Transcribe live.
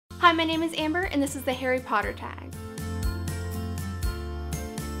Hi, my name is Amber, and this is the Harry Potter tag.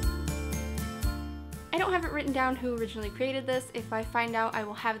 I don't have it written down who originally created this. If I find out, I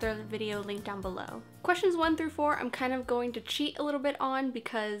will have their video linked down below. Questions 1 through 4, I'm kind of going to cheat a little bit on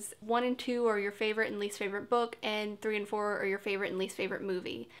because 1 and 2 are your favorite and least favorite book, and 3 and 4 are your favorite and least favorite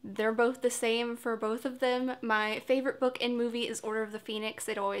movie. They're both the same for both of them. My favorite book and movie is Order of the Phoenix.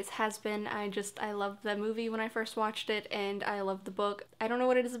 It always has been. I loved the movie when I first watched it, and I love the book. I don't know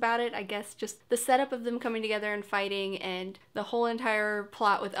what it is about it. I guess just the setup of them coming together and fighting, and the whole entire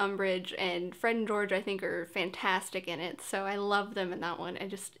plot with Umbridge and Fred and George, I think, are fantastic in it. So I love them in that one.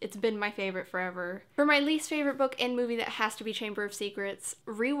 It's been my favorite forever. For my least favorite book and movie, that has to be Chamber of Secrets.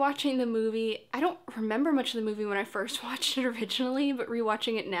 Rewatching the movie, I don't remember much of the movie when I first watched it originally, but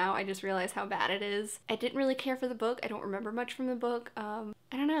rewatching it now, I just realized how bad it is. I didn't really care for the book. I don't remember much from the book.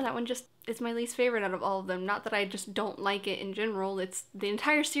 I don't know, that one just is my least favorite out of all of them. Not that I just don't like it in general. The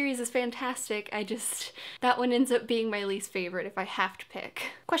entire series is fantastic. That one ends up being my least favorite if I have to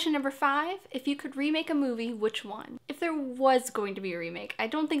pick. Question number 5, if you could remake a movie, which one? If there was going to be a remake, I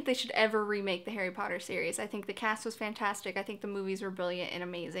don't think they should ever remake the Harry Potter series. I think the cast was fantastic. I think the movies were brilliant and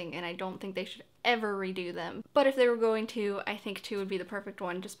amazing, and I don't think they should ever redo them. But if they were going to, I think 2 would be the perfect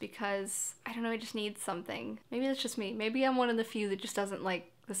one, just because, I don't know, it just needs something. Maybe that's just me. Maybe I'm one of the few that just doesn't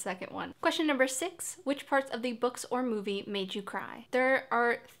like the second one. Question number 6, which parts of the books or movie made you cry? There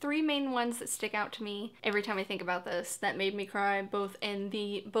are 3 main ones that stick out to me every time I think about this that made me cry, both in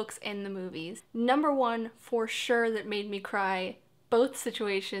the books and the movies. Number 1, for sure, that made me cry both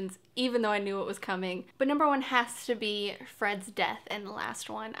situations, even though I knew it was coming. But number 1 has to be Fred's death in the last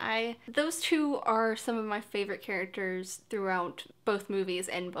one. Those 2 are some of my favorite characters throughout both movies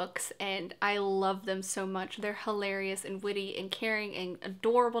and books, and I love them so much. They're hilarious and witty and caring and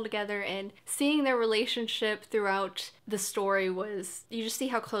adorable together, and seeing their relationship throughout the story you just see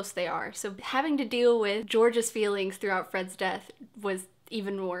how close they are. So having to deal with George's feelings throughout Fred's death was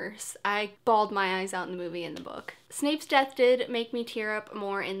even worse. I bawled my eyes out in the movie and the book. Snape's death did make me tear up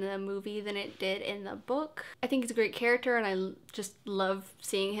more in the movie than it did in the book. I think he's a great character, and I just love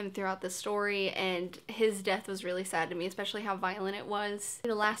seeing him throughout the story, and his death was really sad to me, especially how violent it was.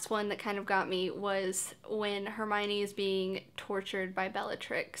 The last one that kind of got me was when Hermione is being tortured by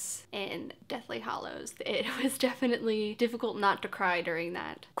Bellatrix in Deathly Hallows. It was definitely difficult not to cry during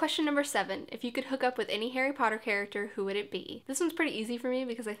that. Question number 7, if you could hook up with any Harry Potter character, who would it be? This one's pretty easy for me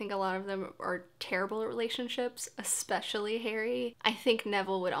because I think a lot of them are terrible at relationships, especially Harry. I think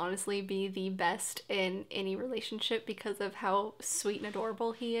Neville would honestly be the best in any relationship because of how sweet and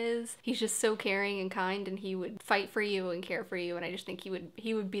adorable he is. He's just so caring and kind, and he would fight for you and care for you, and I just think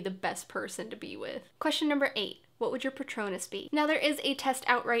he would be the best person to be with. Question number 8. What would your patronus be? Now, there is a test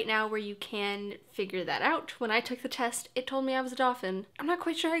out right now where you can figure that out. When I took the test, it told me I was a dolphin. I'm not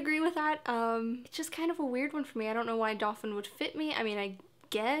quite sure I agree with that. It's just kind of a weird one for me. I don't know why dolphin would fit me. I mean, I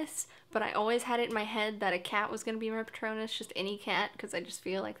guess, but I always had it in my head that a cat was going to be my patronus, just any cat, because I just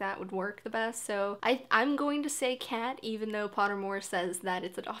feel like that would work the best. So I'm going to say cat, even though Pottermore says that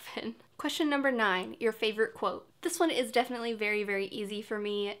it's a dolphin. Question number 9, your favorite quote. This one is definitely very, very easy for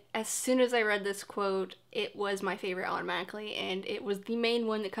me. As soon as I read this quote, it was my favorite automatically, and it was the main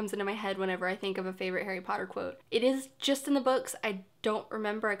one that comes into my head whenever I think of a favorite Harry Potter quote. It is just in the books. I don't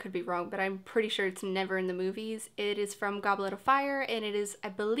remember, I could be wrong, but I'm pretty sure it's never in the movies. It is from Goblet of Fire, and it is, I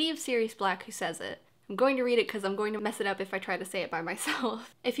believe, Sirius Black who says it. I'm going to read it because I'm going to mess it up if I try to say it by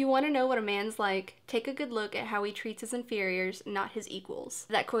myself. If you want to know what a man's like, take a good look at how he treats his inferiors, not his equals.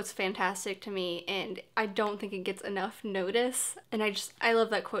 That quote's fantastic to me, and I don't think it gets enough notice, and I love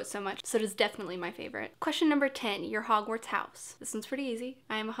that quote so much, so it is definitely my favorite. Question number 10, your Hogwarts house. This one's pretty easy.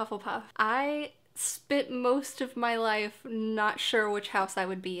 I am a Hufflepuff. I spent most of my life not sure which house I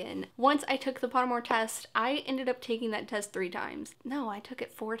would be in. Once I took the Pottermore test, I ended up taking that test 3 times. No, I took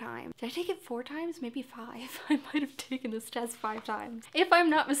it 4 times. Did I take it 4 times? Maybe 5. I might have taken this test 5 times. If I'm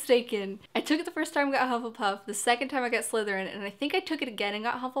not mistaken. I took it the first time I got Hufflepuff, the second time I got Slytherin, and I think I took it again and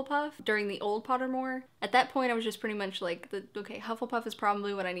got Hufflepuff during the old Pottermore. At that point, I was just pretty much like, okay, Hufflepuff is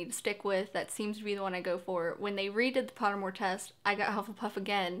probably what I need to stick with. That seems to be the one I go for. When they redid the Pottermore test, I got Hufflepuff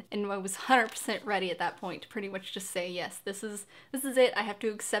again, and I was 100% ready at that point to pretty much just say, yes, this is it. I have to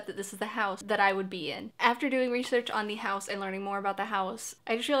accept that this is the house that I would be in. After doing research on the house and learning more about the house,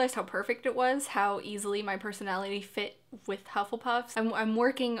 I just realized how perfect it was, how easily my personality fit with Hufflepuffs. I'm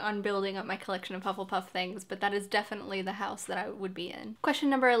working on building up my collection of Hufflepuff things, but that is definitely the house that I would be in. Question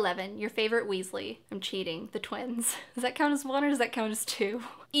number 11, your favorite Weasley. I'm cheating. The twins. Does that count as 1 or does that count as 2?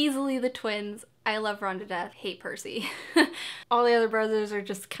 Easily the twins. I love Ron to death. Hate Percy. All the other brothers are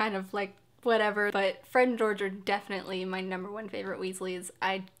just kind of like whatever, but Fred and George are definitely my number 1 favorite Weasleys.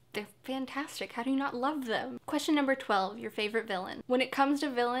 I they're fantastic. How do you not love them? Question number 12, your favorite villain. When it comes to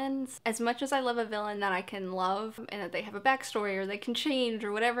villains, as much as I love a villain that I can love and that they have a backstory or they can change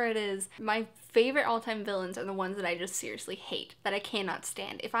or whatever it is, my favorite all-time villains are the ones that I just seriously hate, that I cannot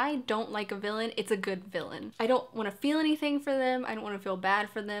stand. If I don't like a villain, it's a good villain. I don't want to feel anything for them. I don't want to feel bad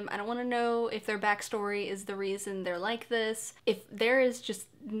for them. I don't want to know if their backstory is the reason they're like this. If there is just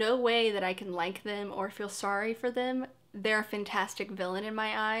no way that I can like them or feel sorry for them, they're a fantastic villain in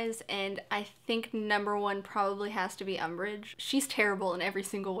my eyes, and I think number one probably has to be Umbridge. She's terrible in every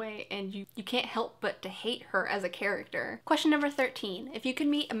single way, and you can't help but to hate her as a character. Question number 13. If you could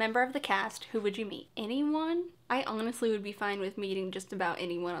meet a member of the cast, who would you meet? Anyone? I honestly would be fine with meeting just about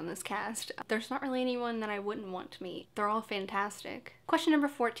anyone on this cast. There's not really anyone that I wouldn't want to meet. They're all fantastic. Question number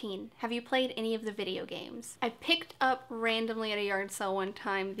 14. Have you played any of the video games? I picked up randomly at a yard sale one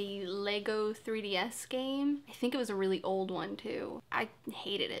time the Lego 3DS game. I think it was a really old one too. I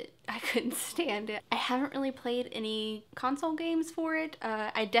hated it. I couldn't stand it. I haven't really played any console games for it.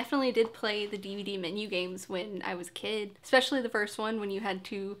 I definitely did play the DVD menu games when I was a kid, especially the first one when you had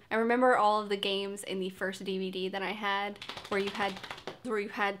to, I remember all of the games in the first DVD that I had where you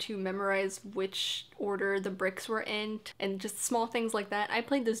had to memorize which order the bricks were in and just small things like that. I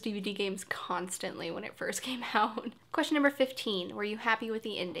played those DVD games constantly when it first came out. Question number 15. Were you happy with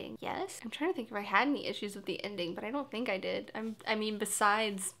the ending? Yes. I'm trying to think if I had any issues with the ending, but I don't think I did. I mean,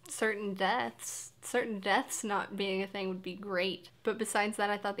 besides certain deaths not being a thing would be great. But besides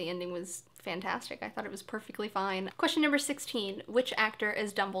that, I thought the ending was fantastic. I thought it was perfectly fine. Question number 16. Which actor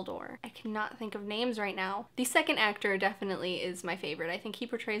is Dumbledore? I cannot think of names right now. The second actor definitely is my favorite. I think he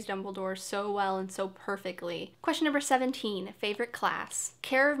portrays Dumbledore so well and so perfectly. Question number 17. Favorite class?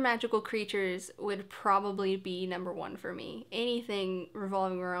 Care of magical creatures would probably be number one for me. Anything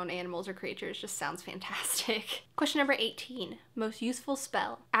revolving around animals or creatures just sounds fantastic. Question number 18. Most useful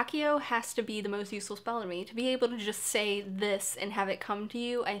spell? Accio has to be the most useful spell to me. To be able to just say this and have it come to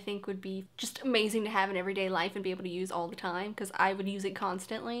you, I think would be just amazing to have in everyday life and be able to use all the time, because I would use it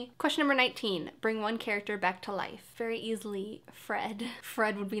constantly. Question number 19. Bring one character back to life. Very easily, Fred.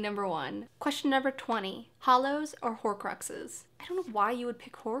 Fred would be number one. Question number 20. Hallows or horcruxes? I don't know why you would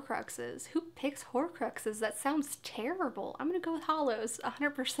pick horcruxes. Who picks horcruxes? That sounds terrible. I'm gonna go with Hallows,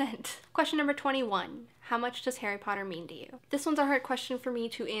 100%. Question number 21. How much does Harry Potter mean to you? This one's a hard question for me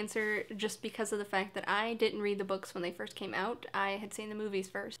to answer just because of the fact that I didn't read the books when they first came out. I had seen the movies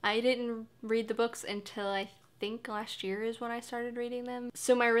first. I didn't read the books until I think last year is when I started reading them.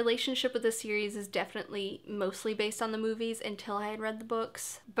 So my relationship with the series is definitely mostly based on the movies until I had read the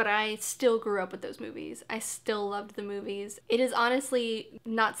books, but I still grew up with those movies. I still loved the movies. It is honestly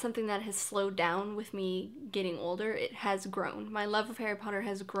not something that has slowed down with me getting older. It has grown. My love of Harry Potter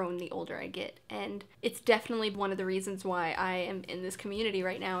has grown the older I get, and it's definitely one of the reasons why I am in this community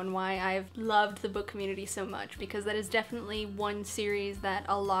right now and why I've loved the book community so much, because that is definitely one series that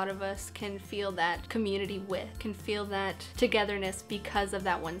a lot of us can feel that community with, can feel that togetherness because of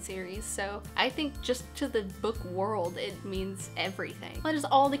that one series. So I think just to the book world, it means everything. That is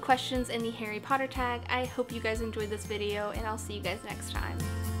all the questions in the Harry Potter tag. I hope you guys enjoyed this video, and I'll see you guys next time.